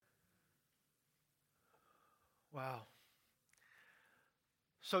Wow.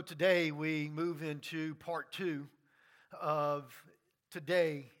 So today we move into part 2 of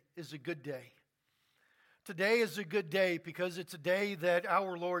Today is a Good Day. Today is a good day because it's a day that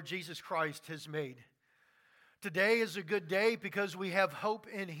our Lord Jesus Christ has made. Today is a good day because we have hope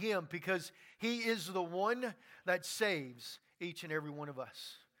in Him, because He is the one that saves each and every one of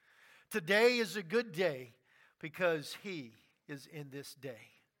us. Today is a good day because He is in this day,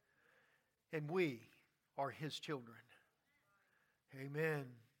 and we are His children. Amen.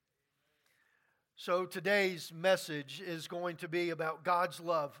 So today's message is going to be about God's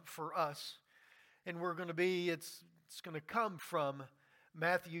love for us. And it's going to come from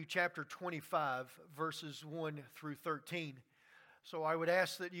Matthew chapter 25, verses 1 through 13. So I would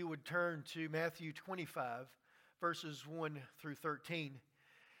ask that you would turn to Matthew 25, verses 1 through 13.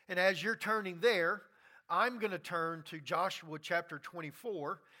 And as you're turning there, I'm going to turn to Joshua chapter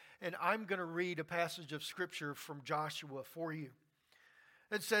 24, and I'm going to read a passage of Scripture from Joshua for you.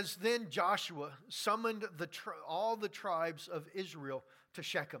 It says, "Then Joshua summoned all the tribes of Israel to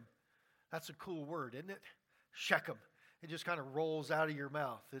Shechem." That's a cool word, isn't it? Shechem. It just kind of rolls out of your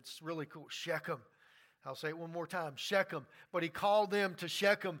mouth. It's really cool. Shechem. I'll say it one more time. Shechem. But he called them to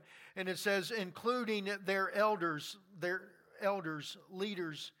Shechem, and it says, including their elders,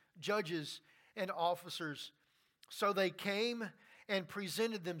 leaders, judges, and officers. So they came and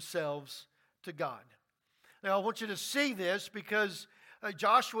presented themselves to God. Now I want you to see this because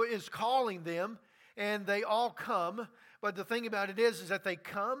Joshua is calling them, and they all come. But the thing about it is that they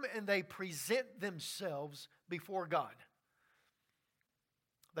come and they present themselves before God.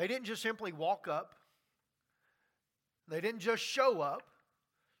 They didn't just simply walk up. They didn't just show up.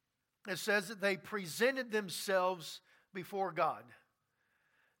 It says that they presented themselves before God.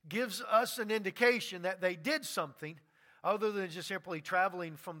 Gives us an indication that they did something other than just simply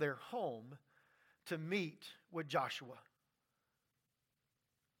traveling from their home to meet with Joshua.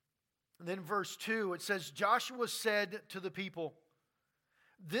 And then verse 2, it says, Joshua said to the people,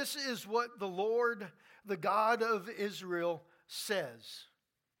 "This is what the Lord, the God of Israel, says.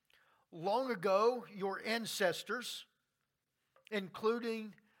 Long ago, your ancestors,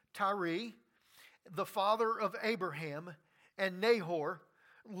 including Terah, the father of Abraham, and Nahor,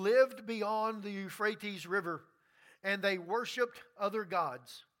 lived beyond the Euphrates River, and they worshipped other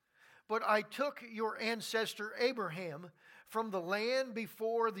gods. But I took your ancestor Abraham from the land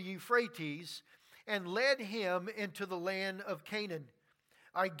before the Euphrates and led him into the land of Canaan.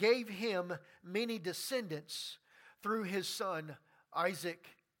 I gave him many descendants through his son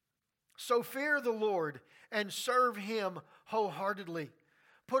Isaac. So fear the Lord and serve Him wholeheartedly.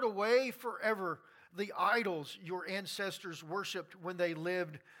 Put away forever the idols your ancestors worshipped when they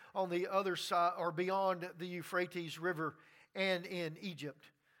lived on the other side or beyond the Euphrates River and in Egypt.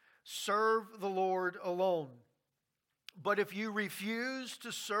 Serve the Lord alone. But if you refuse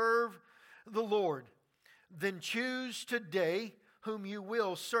to serve the Lord, then choose today whom you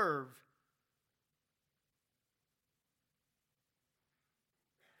will serve.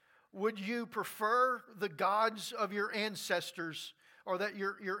 Would you prefer the gods of your ancestors, or that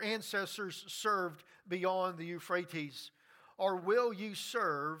your ancestors served beyond the Euphrates? Or will you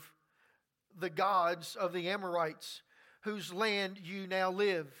serve the gods of the Amorites, whose land you now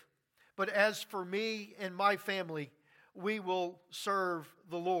live? But as for me and my family, we will serve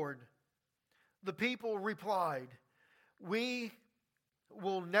the Lord." The people replied, "We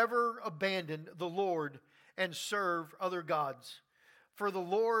will never abandon the Lord and serve other gods. For the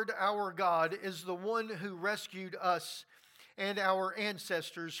Lord our God is the one who rescued us and our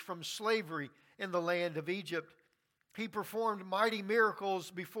ancestors from slavery in the land of Egypt. He performed mighty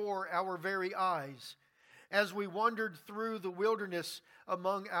miracles before our very eyes. As we wandered through the wilderness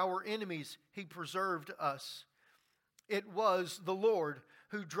among our enemies, He preserved us. It was the Lord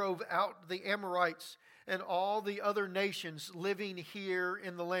who drove out the Amorites and all the other nations living here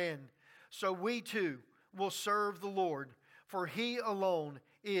in the land. So we too will serve the Lord, for He alone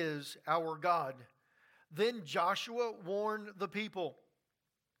is our God." Then Joshua warned the people,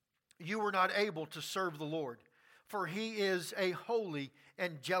 "You were not able to serve the Lord, for He is a holy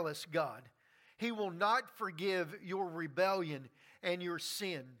and jealous God. He will not forgive your rebellion and your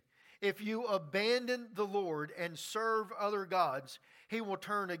sin. If you abandon the Lord and serve other gods, He will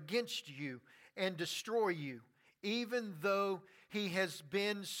turn against you and destroy you, even though He has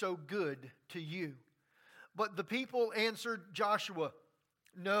been so good to you." But the people answered Joshua,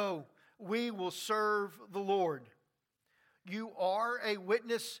 "No, we will serve the Lord." "You are a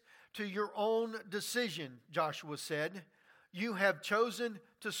witness to your own decision," Joshua said. "You have chosen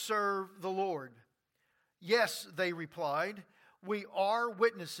to serve the Lord." "Yes," they replied, "we are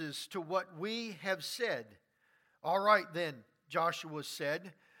witnesses to what we have said. All right then, Joshua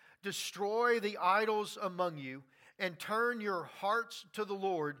said, destroy the idols among you and turn your hearts to the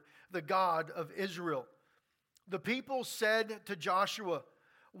Lord, the God of Israel. The people said to Joshua,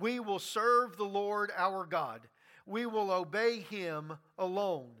 we will serve the Lord our God. We will obey Him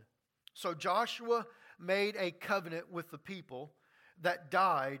alone. So Joshua made a covenant with the people that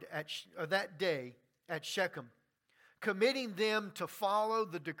died that day at Shechem, committing them to follow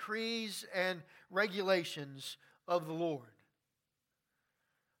the decrees and regulations of the Lord.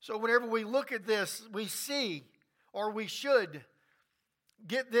 So whenever we look at this, we see, or we should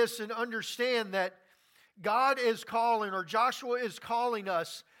get this and understand that God is calling, or Joshua is calling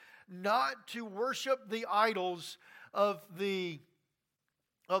us not to worship the idols of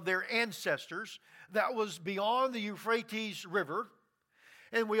their ancestors that was beyond the Euphrates River.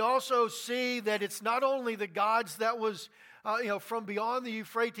 And we also see that it's not only the gods that was from beyond the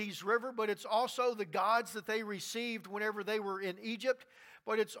Euphrates River, but it's also the gods that they received whenever they were in Egypt.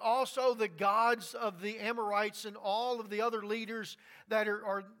 But it's also the gods of the Amorites and all of the other leaders that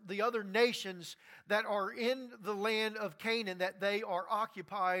are the other nations that are in the land of Canaan that they are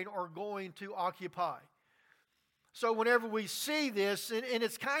occupying or going to occupy. So whenever we see this, and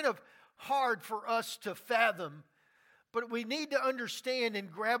it's kind of hard for us to fathom, but we need to understand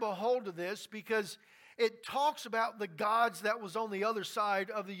and grab a hold of this because it talks about the gods that was on the other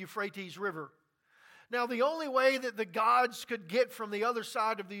side of the Euphrates River. Now, the only way that the gods could get from the other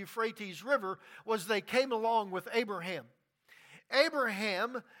side of the Euphrates River was they came along with Abraham.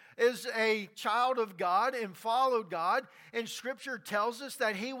 Abraham is a child of God and followed God, and Scripture tells us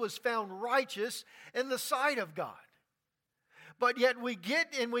that he was found righteous in the sight of God. But yet we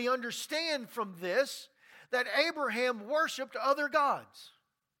get and we understand from this that Abraham worshiped other gods.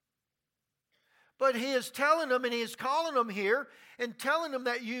 But he is telling them, and he is calling them here, and telling them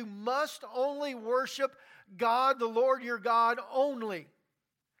that you must only worship God, the Lord your God, only.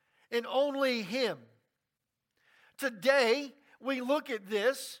 And only Him. Today, we look at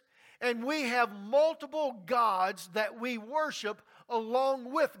this, and we have multiple gods that we worship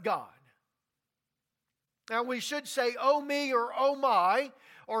along with God. Now, we should say, oh me or oh my,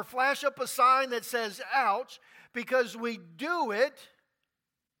 or flash up a sign that says, ouch, because we do it.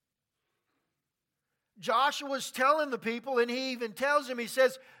 Joshua's telling the people, and he even tells them, he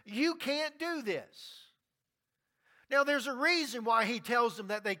says, you can't do this. Now, there's a reason why he tells them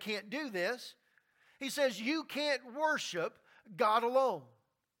that they can't do this. He says, you can't worship God alone.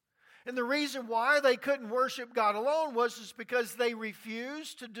 And the reason why they couldn't worship God alone was because they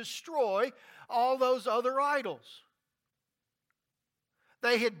refused to destroy all those other idols.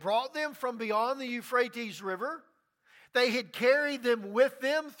 They had brought them from beyond the Euphrates River. They had carried them with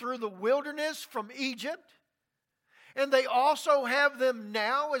them through the wilderness from Egypt. And they also have them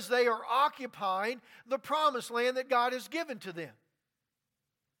now as they are occupying the promised land that God has given to them.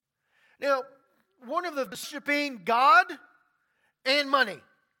 Now, one of the worshiping God and money.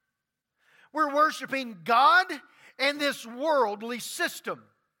 We're worshiping God and this worldly system.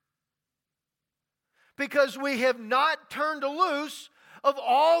 Because we have not turned loose of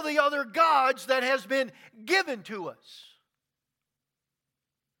all the other gods that has been given to us.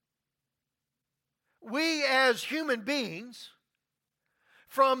 We as human beings,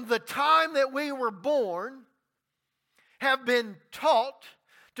 from the time that we were born, have been taught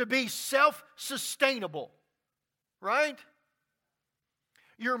to be self-sustainable. Right?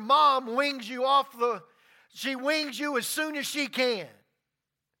 Your mom wings you she wings you as soon as she can.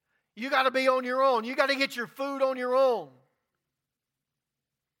 You got to be on your own. You got to get your food on your own.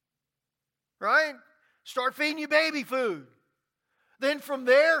 Right? Start feeding you baby food. Then from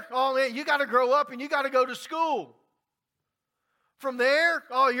there, you got to grow up and you got to go to school. From there,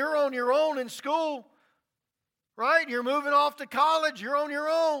 you're on your own in school. Right? You're moving off to college. You're on your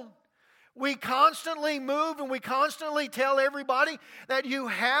own. We constantly move and we constantly tell everybody that you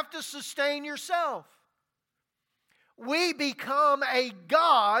have to sustain yourself. We become a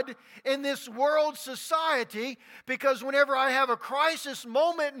god in this world society because whenever I have a crisis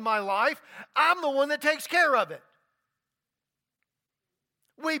moment in my life, I'm the one that takes care of it.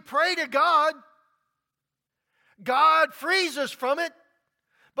 We pray to God. God frees us from it,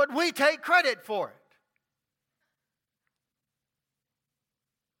 but we take credit for it.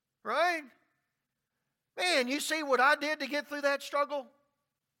 Right? Man, you see what I did to get through that struggle?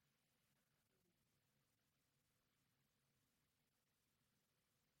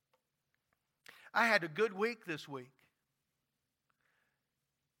 I had a good week this week.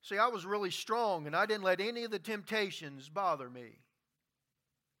 See, I was really strong and I didn't let any of the temptations bother me.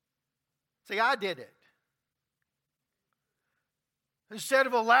 See, I did it. Instead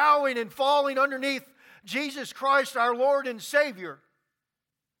of allowing and falling underneath Jesus Christ, our Lord and Savior.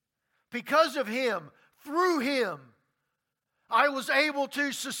 Because of Him, through Him, I was able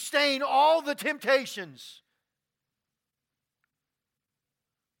to sustain all the temptations.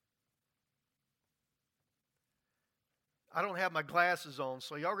 I don't have my glasses on,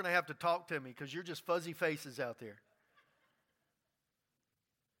 so y'all are going to have to talk to me because you're just fuzzy faces out there.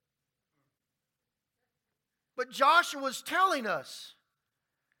 But Joshua was telling us,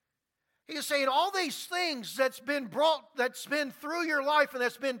 he is saying all these things that's been through your life and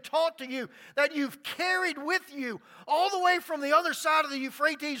that's been taught to you, that you've carried with you all the way from the other side of the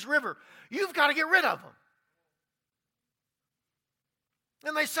Euphrates River, you've got to get rid of them.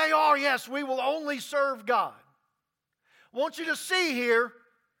 And they say, oh yes, we will only serve God. I want you to see here,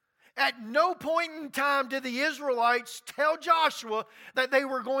 at no point in time did the Israelites tell Joshua that they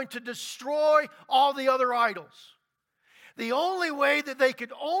were going to destroy all the other idols. The only way that they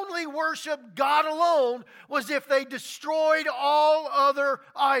could only worship God alone was if they destroyed all other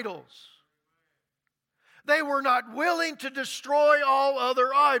idols. They were not willing to destroy all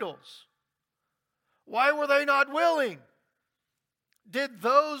other idols. Why were they not willing? Did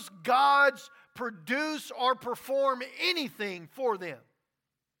those gods produce or perform anything for them?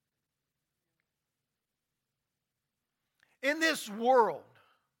 In this world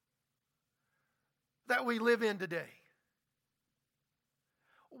that we live in today,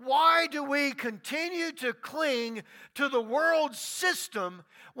 why do we continue to cling to the world system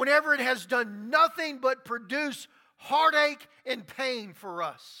whenever it has done nothing but produce heartache and pain for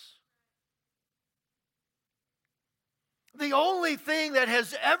us? The only thing that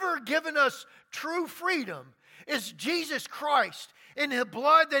has ever given us true freedom is Jesus Christ and the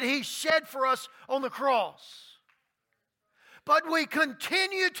blood that He shed for us on the cross. But we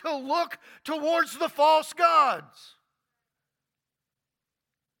continue to look towards the false gods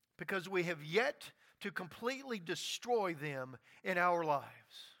because we have yet to completely destroy them in our lives.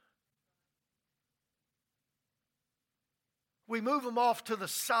 We move them off to the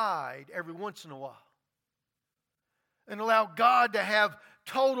side every once in a while and allow God to have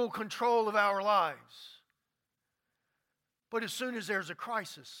total control of our lives. But as soon as there's a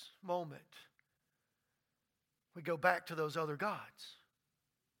crisis moment, we go back to those other gods.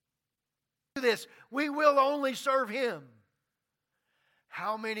 Do this, we will only serve Him.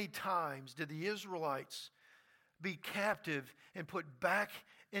 How many times did the Israelites be captive and put back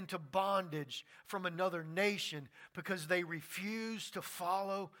into bondage from another nation because they refused to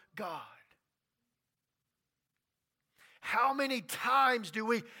follow God? How many times do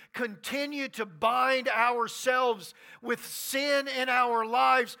we continue to bind ourselves with sin in our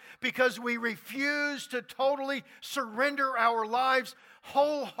lives because we refuse to totally surrender our lives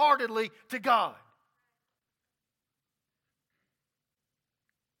wholeheartedly to God?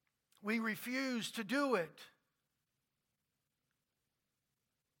 We refuse to do it.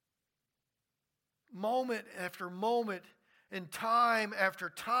 Moment after moment and time after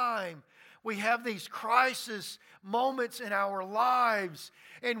time, we have these crisis moments in our lives,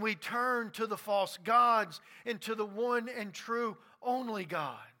 and we turn to the false gods and to the one and true only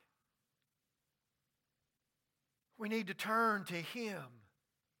God. We need to turn to Him.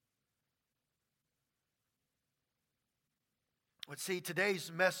 But see,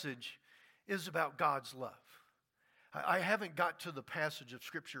 today's message is about God's love. I haven't got to the passage of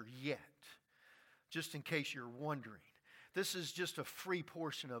Scripture yet, just in case you're wondering. This is just a free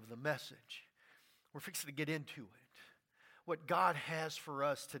portion of the message. We're fixing to get into it. What God has for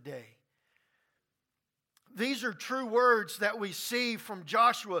us today. These are true words that we see from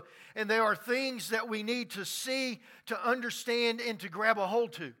Joshua, and they are things that we need to see, to understand, and to grab a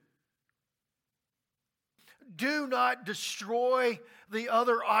hold to. Do not destroy the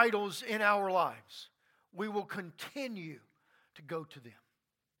other idols in our lives. We will continue to go to them.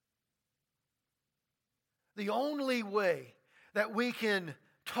 The only way that we can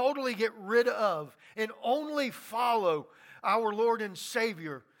totally get rid of and only follow our Lord and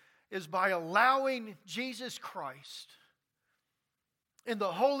Savior is by allowing Jesus Christ and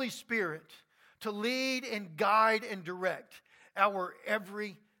the Holy Spirit to lead and guide and direct our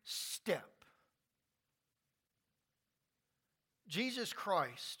every step. Jesus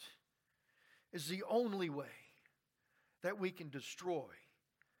Christ is the only way that we can destroy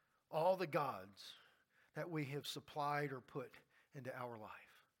all the gods that we have supplied or put into our life.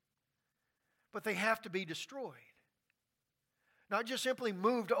 But they have to be destroyed. Not just simply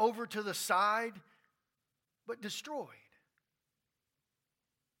moved over to the side, but destroyed.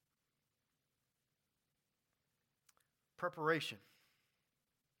 Preparation.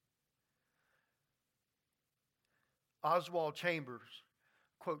 Oswald Chambers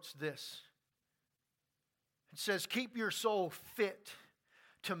quotes this. It says, keep your soul fit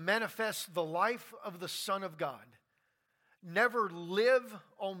to manifest the life of the Son of God. Never live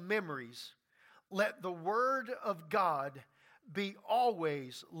on memories. Let the Word of God be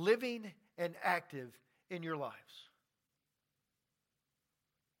always living and active in your lives.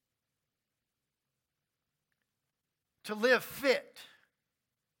 To live fit.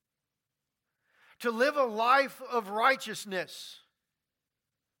 To live a life of righteousness.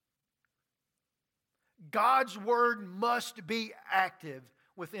 God's Word must be active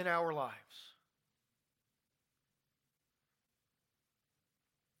within our lives.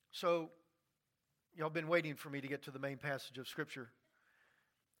 So, y'all been waiting for me to get to the main passage of Scripture.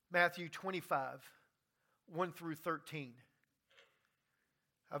 Matthew 25, 1 through 13.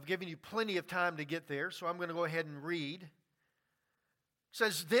 I've given you plenty of time to get there, so I'm going to go ahead and read. It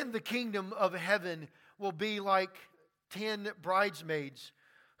says, then the kingdom of heaven will be like 10 bridesmaids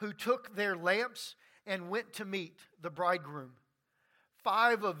who took their lamps and went to meet the bridegroom.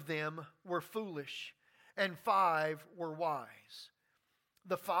 5 of them were foolish, and 5 were wise.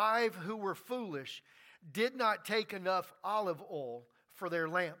 The 5 who were foolish did not take enough olive oil for their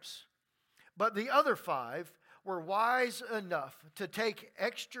lamps, but the other 5 were wise enough to take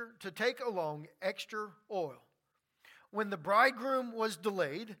along extra oil. When the bridegroom was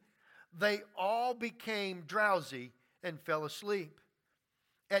delayed, they all became drowsy and fell asleep.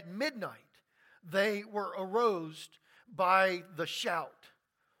 At midnight, they were aroused by the shout,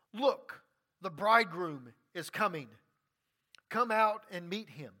 look, the bridegroom is coming. Come out and meet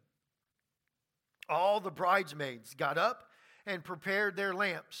him. All the bridesmaids got up and prepared their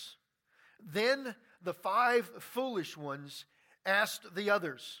lamps. Then the 5 foolish ones asked the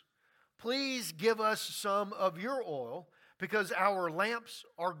others, please give us some of your oil, because our lamps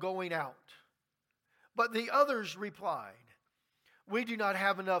are going out. But the others replied, we do not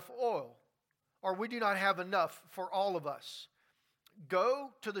have enough oil, or we do not have enough for all of us. Go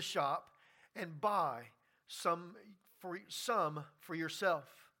to the shop and buy some for yourself.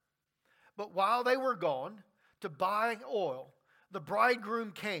 But while they were gone to buy oil, the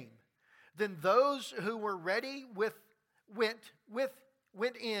bridegroom came. Then those who were ready went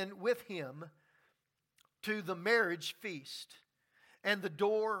in with him to the marriage feast, and the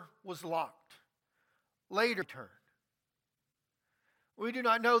door was locked. Later turned. We do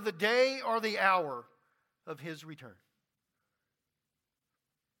not know the day or the hour of his return.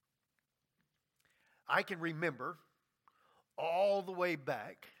 I can remember all the way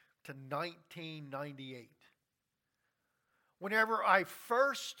back to 1998. Whenever I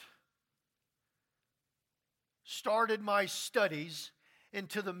first started my studies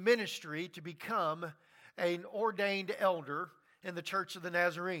into the ministry to become an ordained elder in the Church of the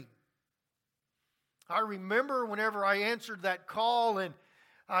Nazarene. I remember whenever I answered that call and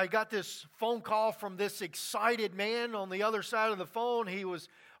I got this phone call from this excited man on the other side of the phone. He was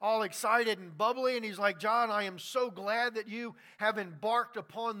all excited and bubbly, and he's like, John, I am so glad that you have embarked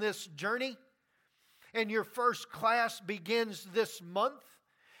upon this journey. And your first class begins this month.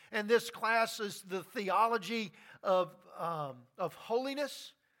 And this class is the theology of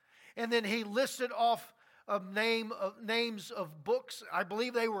holiness. And then he listed off names of books. I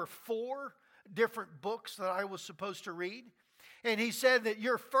believe they were 4 different books that I was supposed to read. And he said that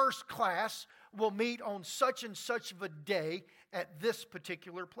your first class will meet on such and such of a day at this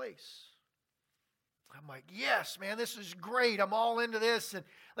particular place. I'm like, yes, man, this is great. I'm all into this, and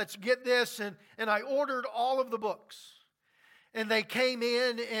let's get this. And I ordered all of the books. And they came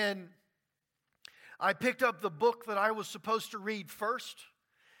in, and I picked up the book that I was supposed to read first.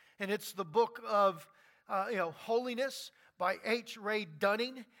 And it's the book of Holiness by H. Ray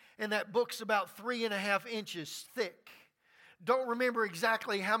Dunning. And that book's about 3.5 inches thick. Don't remember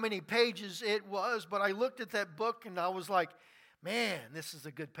exactly how many pages it was, but I looked at that book and I was like, man, this is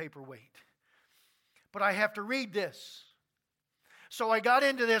a good paperweight. But I have to read this. So I got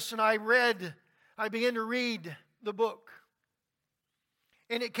into this and I began to read the book.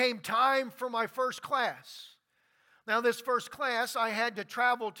 And it came time for my first class. Now, this first class, I had to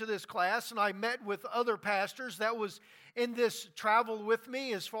travel to this class, and I met with other pastors that was in this travel with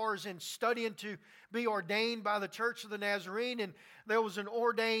me as far as in studying to be ordained by the Church of the Nazarene. And there was an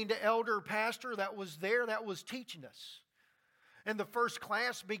ordained elder pastor that was there that was teaching us. And the first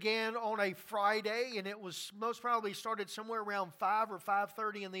class began on a Friday, and it was most probably started somewhere around 5 or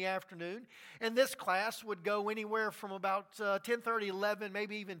 5:30 in the afternoon. And this class would go anywhere from about 10:30, 11,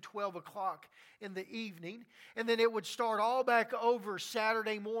 maybe even 12 o'clock in the evening. And then it would start all back over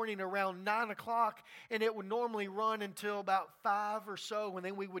Saturday morning around 9 o'clock, and it would normally run until about 5 or so, and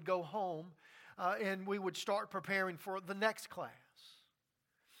then we would go home and we would start preparing for the next class.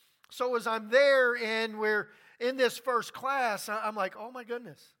 So as I'm there and we're in this first class, I'm like, oh my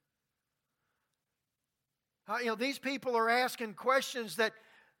goodness. These people are asking questions that,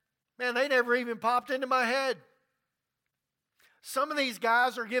 man, they never even popped into my head. Some of these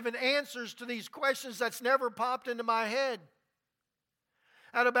guys are giving answers to these questions that's never popped into my head.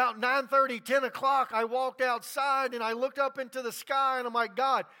 At about 9:30, 10 o'clock, I walked outside and I looked up into the sky and I'm like,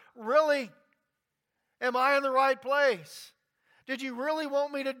 God, really? Am I in the right place? Did you really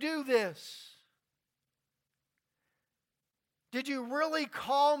want me to do this? Did you really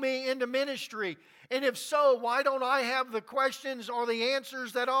call me into ministry? And if so, why don't I have the questions or the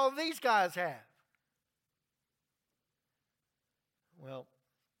answers that all of these guys have? Well,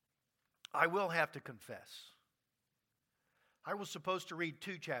 I will have to confess. I was supposed to read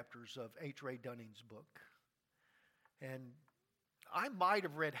 2 chapters of H. Ray Dunning's book. And I might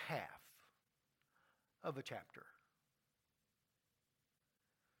have read half of a chapter.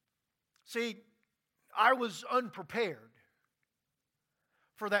 See, I was unprepared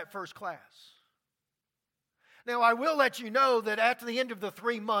for that first class. Now, I will let you know that at the end of the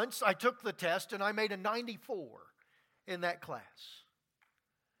 3 months, I took the test and I made a 94 in that class.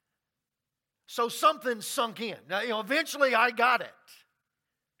 So something sunk in. Now, eventually I got it.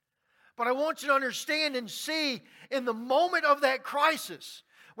 But I want you to understand and see in the moment of that crisis,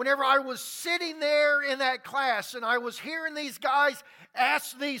 whenever I was sitting there in that class and I was hearing these guys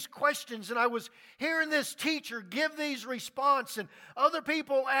ask these questions and I was hearing this teacher give these responses and other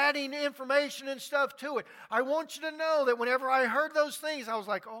people adding information and stuff to it, I want you to know that whenever I heard those things, I was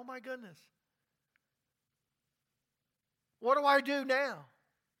like, oh my goodness. What do I do now?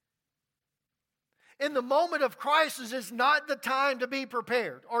 In the moment of crisis is not the time to be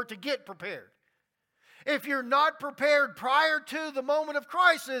prepared or to get prepared. If you're not prepared prior to the moment of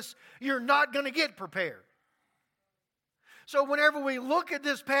crisis, you're not going to get prepared. So whenever we look at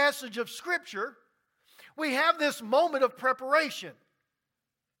this passage of Scripture, we have this moment of preparation.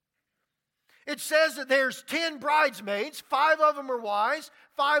 It says that there's 10 bridesmaids, 5 of them are wise,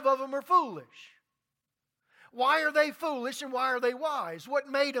 5 of them are foolish. Why are they foolish and why are they wise? What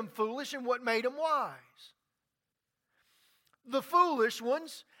made them foolish and what made them wise? The foolish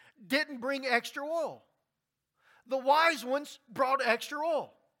ones didn't bring extra oil. The wise ones brought extra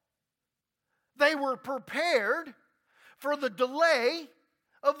oil. They were prepared for the delay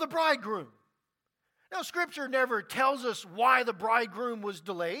of the bridegroom. Now, Scripture never tells us why the bridegroom was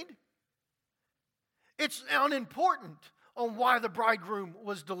delayed. It's unimportant on why the bridegroom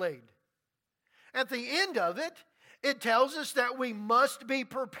was delayed. At the end of it, it tells us that we must be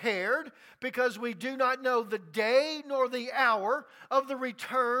prepared because we do not know the day nor the hour of the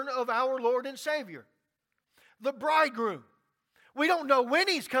return of our Lord and Savior. The bridegroom. We don't know when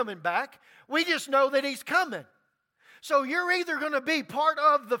He's coming back. We just know that He's coming. So you're either going to be part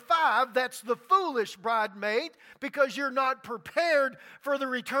of the 5, that's the foolish bridesmaid, because you're not prepared for the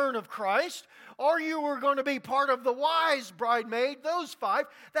return of Christ, or you are going to be part of the wise bridesmaid, those 5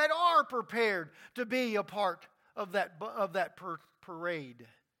 that are prepared to be a part of that parade.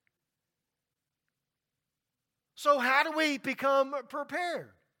 So how do we become prepared?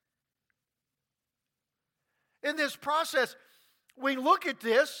 In this process, we look at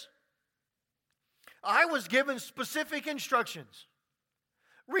this. I was given specific instructions.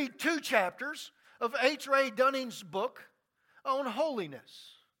 Read 2 chapters of H. Ray Dunning's book on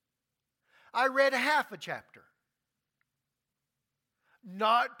holiness. I read half a chapter.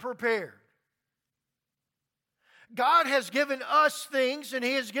 Not prepared. God has given us things and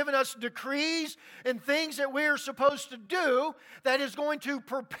He has given us decrees and things that we are supposed to do that is going to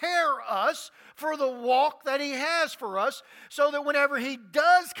prepare us for the walk that He has for us so that whenever He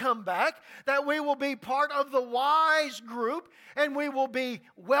does come back, that we will be part of the wise group and we will be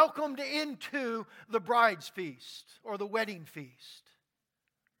welcomed into the bride's feast or the wedding feast.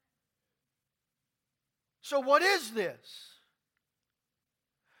 So what is this?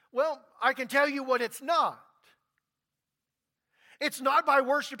 Well, I can tell you what it's not. It's not by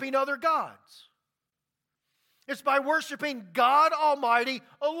worshiping other gods. It's by worshiping God Almighty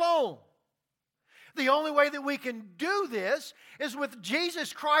alone. The only way that we can do this is with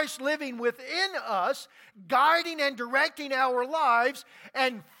Jesus Christ living within us, guiding and directing our lives,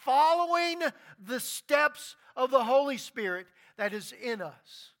 and following the steps of the Holy Spirit that is in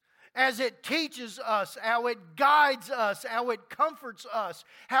us. As it teaches us, how it guides us, how it comforts us,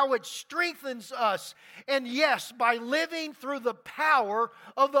 how it strengthens us. And yes, by living through the power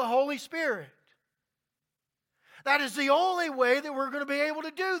of the Holy Spirit. That is the only way that we're going to be able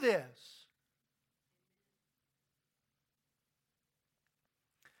to do this.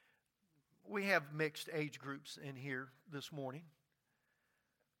 We have mixed age groups in here this morning.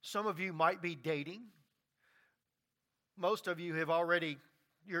 Some of you might be dating. Most of you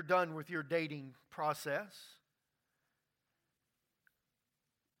you're done with your dating process.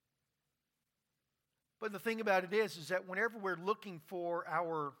 But the thing about it is that whenever we're looking for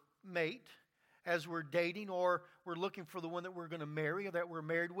our mate, as we're dating, or we're looking for the one that we're going to marry or that we're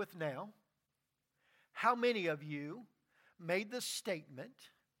married with now, how many of you made the statement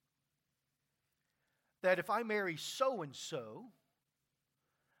that if I marry so-and-so,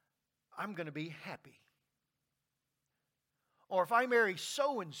 I'm going to be happy? Or if I marry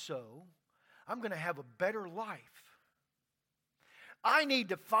so-and-so, I'm going to have a better life. I need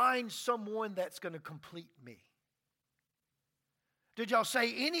to find someone that's going to complete me. Did y'all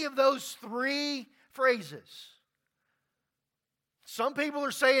say any of those three phrases? Some people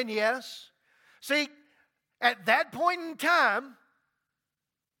are saying yes. See, at that point in time,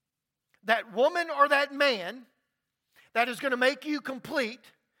 that woman or that man that is going to make you complete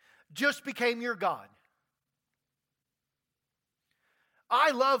just became your God.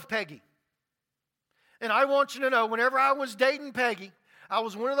 I love Peggy. And I want you to know, whenever I was dating Peggy, I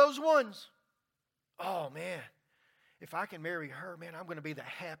was one of those ones. Oh, man, if I can marry her, man, I'm going to be the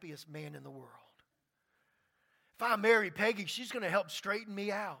happiest man in the world. If I marry Peggy, she's going to help straighten me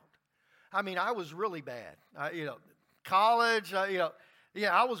out. I mean, I was really bad. College, I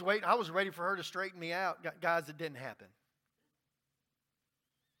was waiting. I was ready for her to straighten me out. Guys, it didn't happen.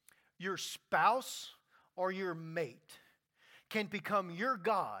 Your spouse or your mate can become your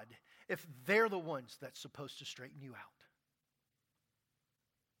God if they're the ones that's supposed to straighten you out.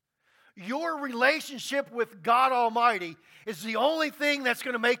 Your relationship with God Almighty is the only thing that's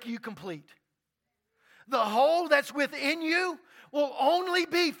going to make you complete. The hole that's within you will only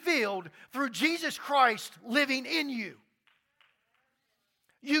be filled through Jesus Christ living in you.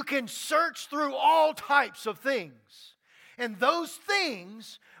 You can search through all types of things, and those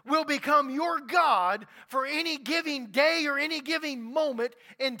things will become your God for any given day or any given moment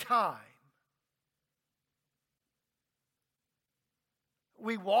in time.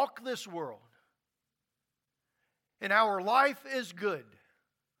 We walk this world, and our life is good.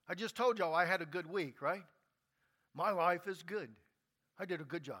 I just told y'all I had a good week, right? My life is good. I did a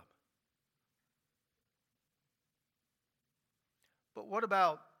good job. But what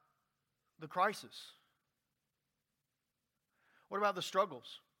about the crisis? What about the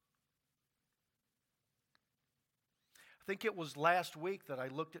struggles? I think it was last week that I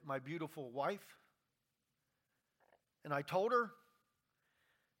looked at my beautiful wife and I told her,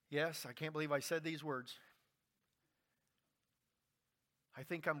 yes, I can't believe I said these words, I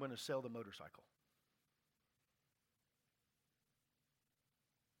think I'm going to sell the motorcycle.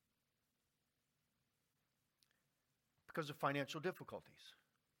 Because of financial difficulties.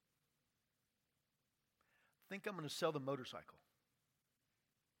 I think I'm going to sell the motorcycle.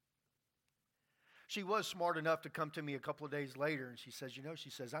 She was smart enough to come to me a couple of days later and she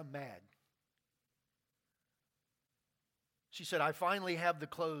says, I'm mad. She said, I finally have the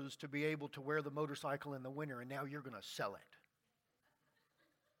clothes to be able to wear the motorcycle in the winter, and now you're going to sell it.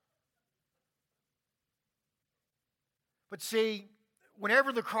 But see,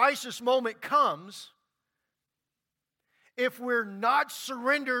 whenever the crisis moment comes, if we're not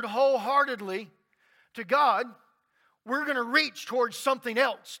surrendered wholeheartedly to God, we're going to reach towards something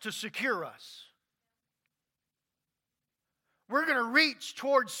else to secure us. We're going to reach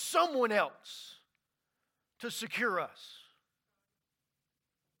towards someone else to secure us.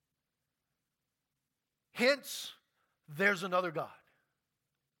 Hence, there's another God.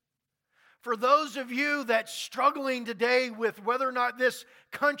 For those of you that's struggling today with whether or not this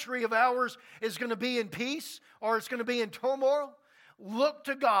country of ours is going to be in peace or it's going to be in turmoil, look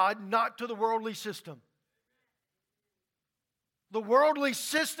to God, not to the worldly system. The worldly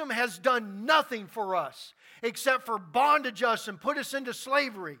system has done nothing for us except for bondage us and put us into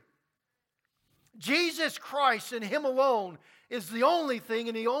slavery. Jesus Christ and Him alone is the only thing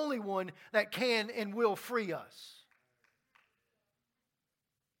and the only one that can and will free us.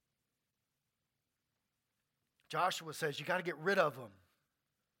 Joshua says you got to get rid of them.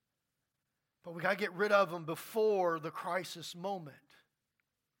 But we got to get rid of them before the crisis moment.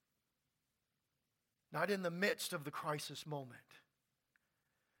 Not in the midst of the crisis moment.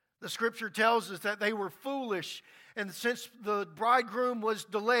 The scripture tells us that they were foolish, and since the bridegroom was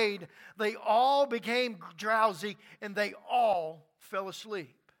delayed, they all became drowsy and they all fell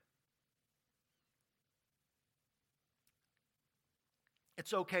asleep.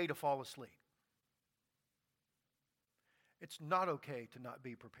 It's okay to fall asleep. It's not okay to not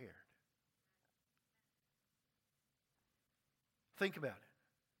be prepared. Think about it.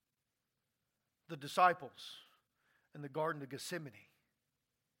 The disciples in the Garden of Gethsemane,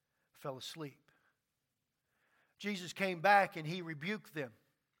 fell asleep. Jesus came back and he rebuked them.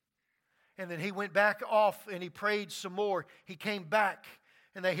 And then he went back off and he prayed some more. He came back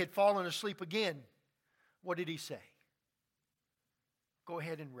and they had fallen asleep again. What did he say? Go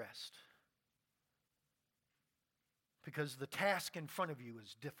ahead and rest. Because the task in front of you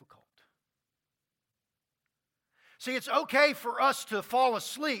is difficult. See, it's okay for us to fall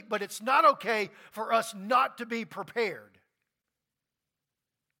asleep, but it's not okay for us not to be prepared.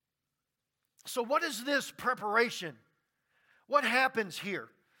 So what is this preparation? What happens here?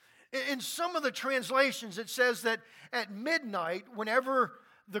 In some of the translations, it says that at midnight, whenever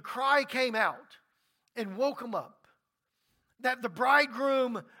the cry came out and woke them up, that the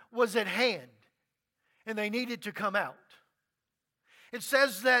bridegroom was at hand and they needed to come out. It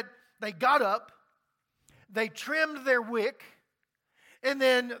says that they got up, they trimmed their wick, and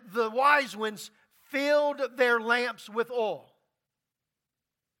then the wise ones filled their lamps with oil.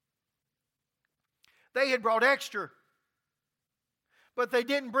 They had brought extra, but they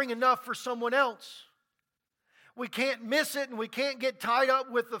didn't bring enough for someone else. We can't miss it, and we can't get tied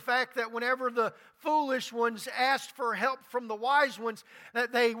up with the fact that whenever the foolish ones asked for help from the wise ones,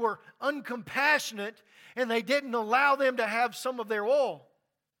 that they were uncompassionate and they didn't allow them to have some of their oil.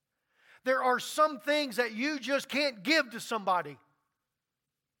 There are some things that you just can't give to somebody.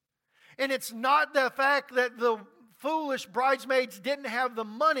 And it's not the fact that the foolish bridesmaids didn't have the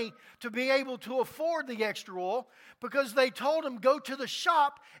money to be able to afford the extra oil, because they told them, go to the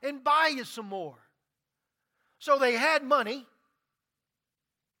shop and buy you some more. So they had money.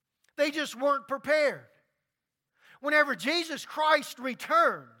 They just weren't prepared. Whenever Jesus Christ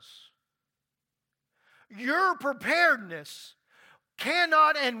returns, your preparedness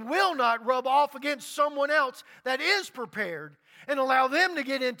cannot and will not rub off against someone else that is prepared and allow them to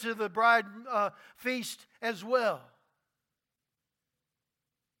get into the bride feast as well.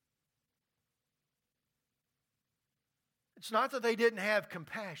 It's not that they didn't have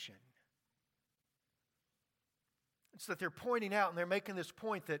compassion. It's that they're pointing out and they're making this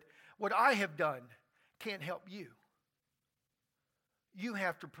point that what I have done can't help you. You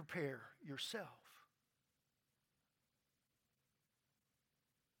have to prepare yourself.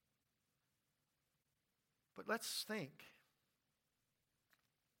 But let's think.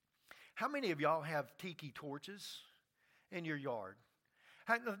 How many of y'all have tiki torches in your yard?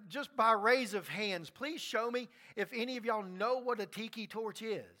 Just by raise of hands, please show me if any of y'all know what a tiki torch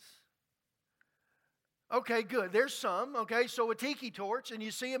is. Okay, good. There's some. Okay, so a tiki torch, and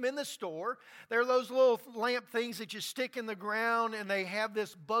you see them in the store. They're those little lamp things that you stick in the ground, and they have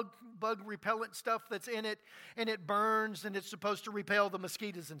this bug repellent stuff that's in it, and it burns, and it's supposed to repel the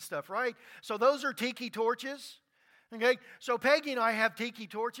mosquitoes and stuff, right? So those are tiki torches. Okay, so Peggy and I have tiki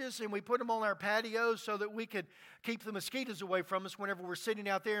torches, and we put them on our patios so that we could keep the mosquitoes away from us whenever we're sitting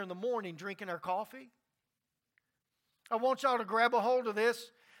out there in the morning drinking our coffee. I want y'all to grab a hold of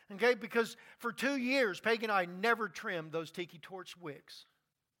this, okay, because for 2 years, Peggy and I never trimmed those tiki torch wicks.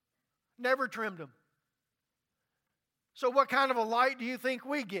 Never trimmed them. So what kind of a light do you think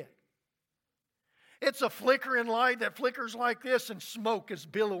we get? It's a flickering light that flickers like this, and smoke is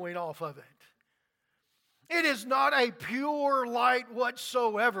billowing off of it. It is not a pure light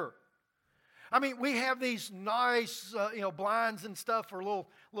whatsoever. I mean, we have these nice, blinds and stuff, or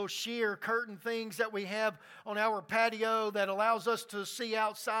little sheer curtain things that we have on our patio that allows us to see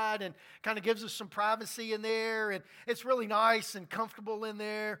outside and kind of gives us some privacy in there. And it's really nice and comfortable in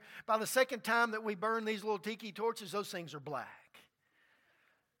there. By the second time that we burn these little tiki torches, those things are black.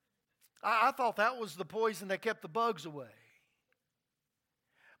 I thought that was the poison that kept the bugs away.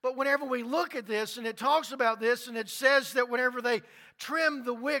 But whenever we look at this, and it talks about this, and it says that whenever they trimmed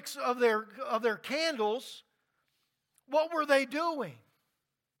the wicks of their candles, what were they doing?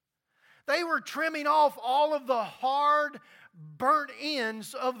 They were trimming off all of the hard, burnt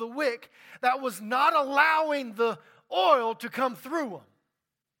ends of the wick that was not allowing the oil to come through them.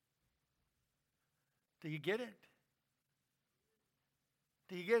 Do you get it?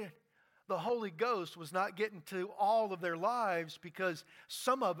 Do you get it? The Holy Ghost was not getting to all of their lives because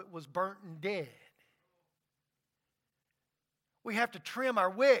some of it was burnt and dead. We have to trim our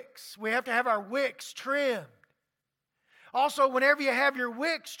wicks. We have to have our wicks trimmed. Also, whenever you have your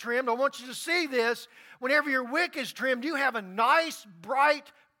wicks trimmed, I want you to see this. Whenever your wick is trimmed, you have a nice, bright,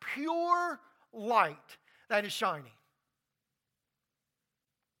 pure light that is shining.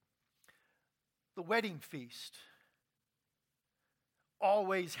 The wedding feast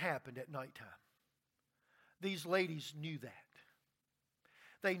always happened at nighttime. These ladies knew that.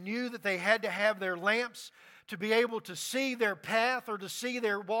 They knew that they had to have their lamps to be able to see their path or to see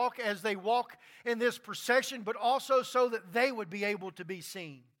their walk as they walk in this procession, but also so that they would be able to be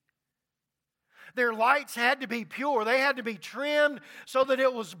seen. Their lights had to be pure. They had to be trimmed so that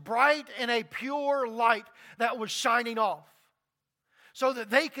it was bright and a pure light that was shining off, so that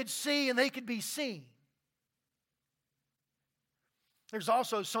they could see and they could be seen. There's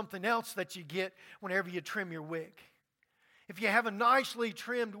also something else that you get whenever you trim your wick. If you have a nicely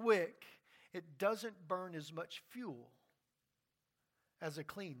trimmed wick, it doesn't burn as much fuel as a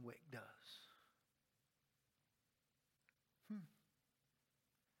clean wick does.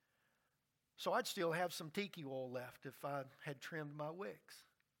 So I'd still have some tiki oil left if I had trimmed my wicks.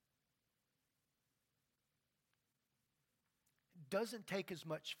 It doesn't take as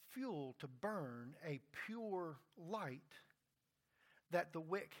much fuel to burn a pure light that the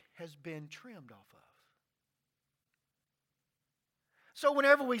wick has been trimmed off of. So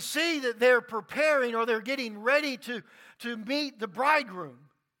whenever we see that they're preparing or they're getting ready to meet the bridegroom,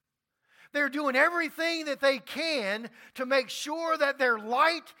 they're doing everything that they can to make sure that their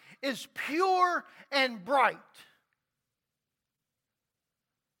light is pure and bright.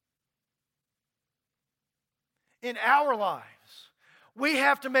 In our lives, we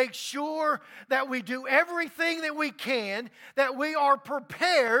have to make sure that we do everything that we can, that we are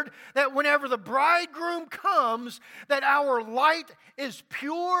prepared, that whenever the bridegroom comes, that our light is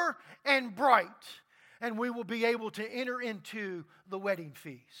pure and bright, and we will be able to enter into the wedding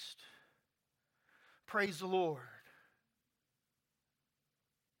feast. Praise the Lord.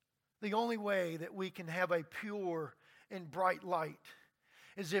 The only way that we can have a pure and bright light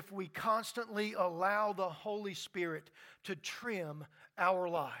is if we constantly allow the Holy Spirit to trim our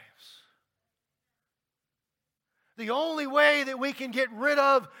lives. The only way that we can get rid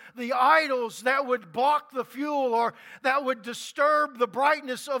of the idols that would block the fuel or that would disturb the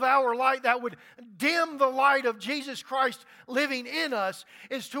brightness of our light, that would dim the light of Jesus Christ living in us,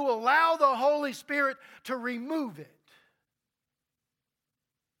 is to allow the Holy Spirit to remove it.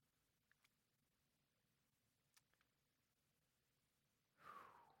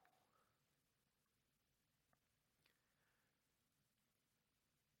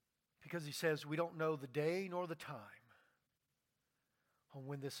 Because he says we don't know the day nor the time on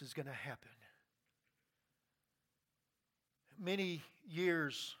when this is going to happen. Many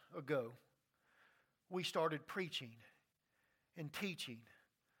years ago, we started preaching and teaching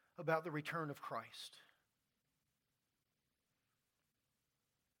about the return of Christ.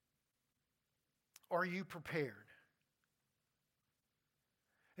 Are you prepared?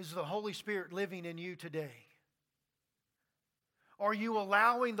 Is the Holy Spirit living in you today? Are you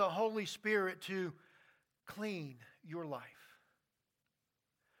allowing the Holy Spirit to clean your life?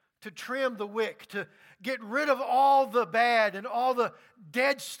 To trim the wick, to get rid of all the bad and all the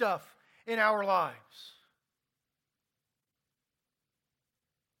dead stuff in our lives?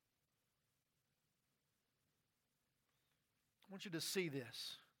 I want you to see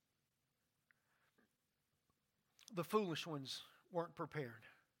this. The foolish ones weren't prepared.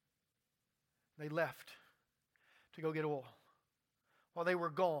 They left to go get oil. While they were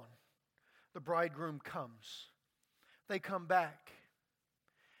gone, the bridegroom comes. They come back.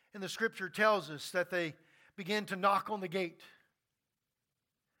 And the scripture tells us that they begin to knock on the gate.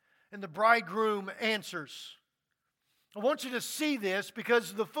 And the bridegroom answers. I want you to see this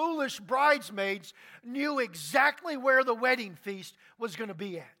because the foolish bridesmaids knew exactly where the wedding feast was going to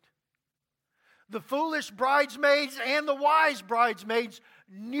be at. The foolish bridesmaids and the wise bridesmaids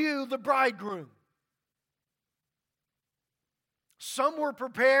knew the bridegroom. Some were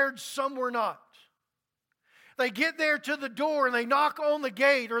prepared, some were not. They get there to the door and they knock on the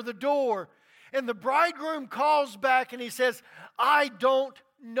gate or the door, and the bridegroom calls back and he says, "I don't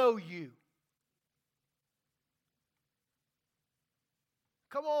know you."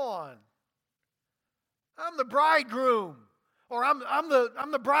 Come on. I'm the bridegroom, or I'm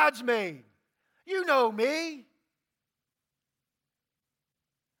the bridesmaid. You know me.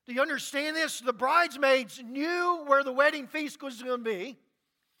 Do you understand this? The bridesmaids knew where the wedding feast was going to be.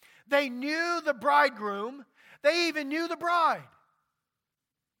 They knew the bridegroom. They even knew the bride.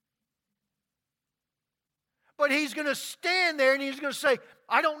 But he's going to stand there and he's going to say,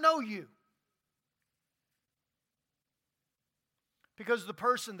 "I don't know you." Because the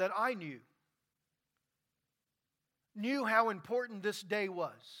person that I knew how important this day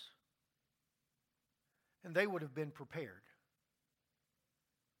was. And they would have been prepared.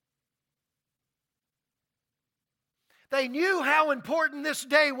 They knew how important this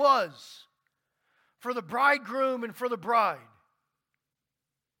day was for the bridegroom and for the bride.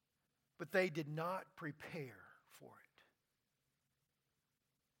 But they did not prepare for it.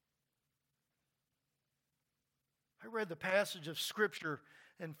 I read the passage of Scripture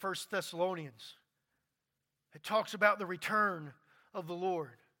in 1 Thessalonians. It talks about the return of the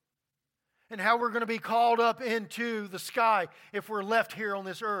Lord. and how we're going to be called up into the sky if we're left here on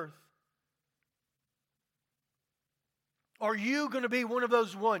this earth? Are you going to be one of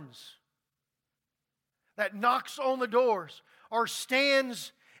those ones that knocks on the doors or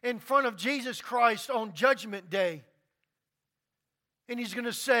stands in front of Jesus Christ on Judgment Day, and He's going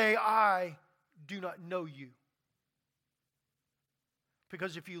to say, I do not know you?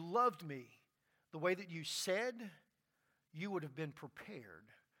 Because if you loved me the way that you said, you would have been prepared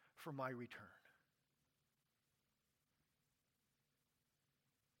for my return.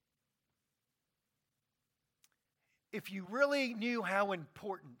 If you really knew how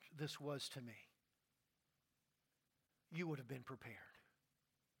important this was to me, you would have been prepared.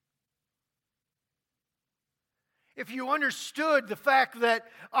 If you understood the fact that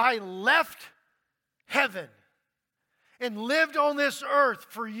I left heaven and lived on this earth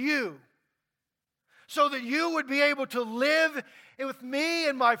for you, so that you would be able to live with me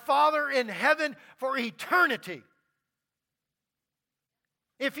and my Father in heaven for eternity.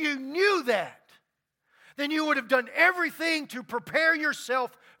 If you knew that, then you would have done everything to prepare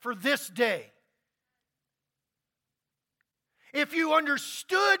yourself for this day. If you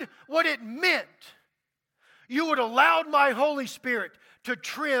understood what it meant, you would have allowed my Holy Spirit to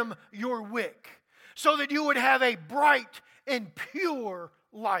trim your wick so that you would have a bright and pure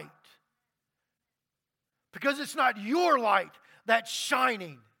light. Because it's not your light that's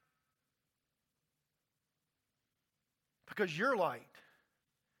shining. Because your light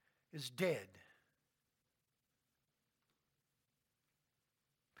is dead.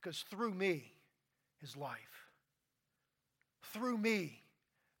 Because through me is life. Through me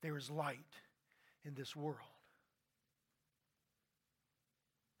there is light in this world.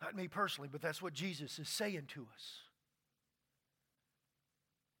 Not me personally, but that's what Jesus is saying to us.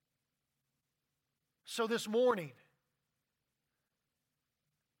 So this morning,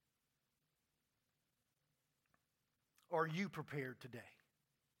 are you prepared today?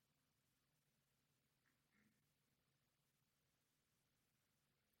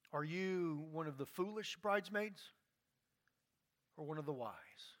 Are you one of the foolish bridesmaids or one of the wise?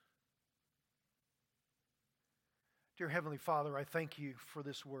 Dear Heavenly Father, I thank you for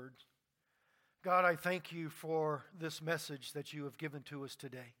this word. God, I thank you for this message that you have given to us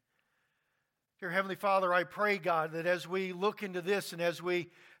today. Dear Heavenly Father, I pray, God, that as we look into this and as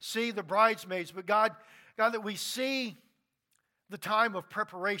we see the bridesmaids, but God, that we see the time of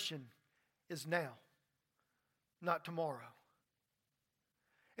preparation is now, not tomorrow.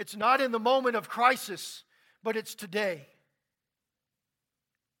 It's not in the moment of crisis, but it's today.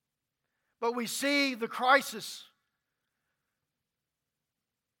 But we see the crisis.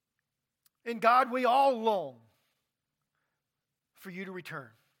 And God, we all long for you to return.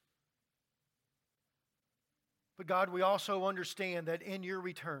 But God, we also understand that in your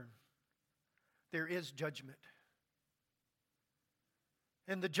return, there is judgment.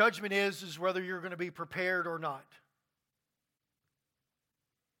 And the judgment is whether you're going to be prepared or not.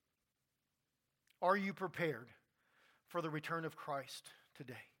 Are you prepared for the return of Christ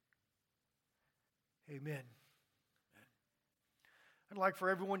today? Amen. I'd like for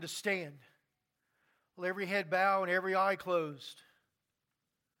everyone to stand, with every head bowed and every eye closed.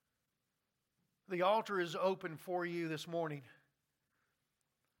 The altar is open for you this morning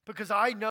because I know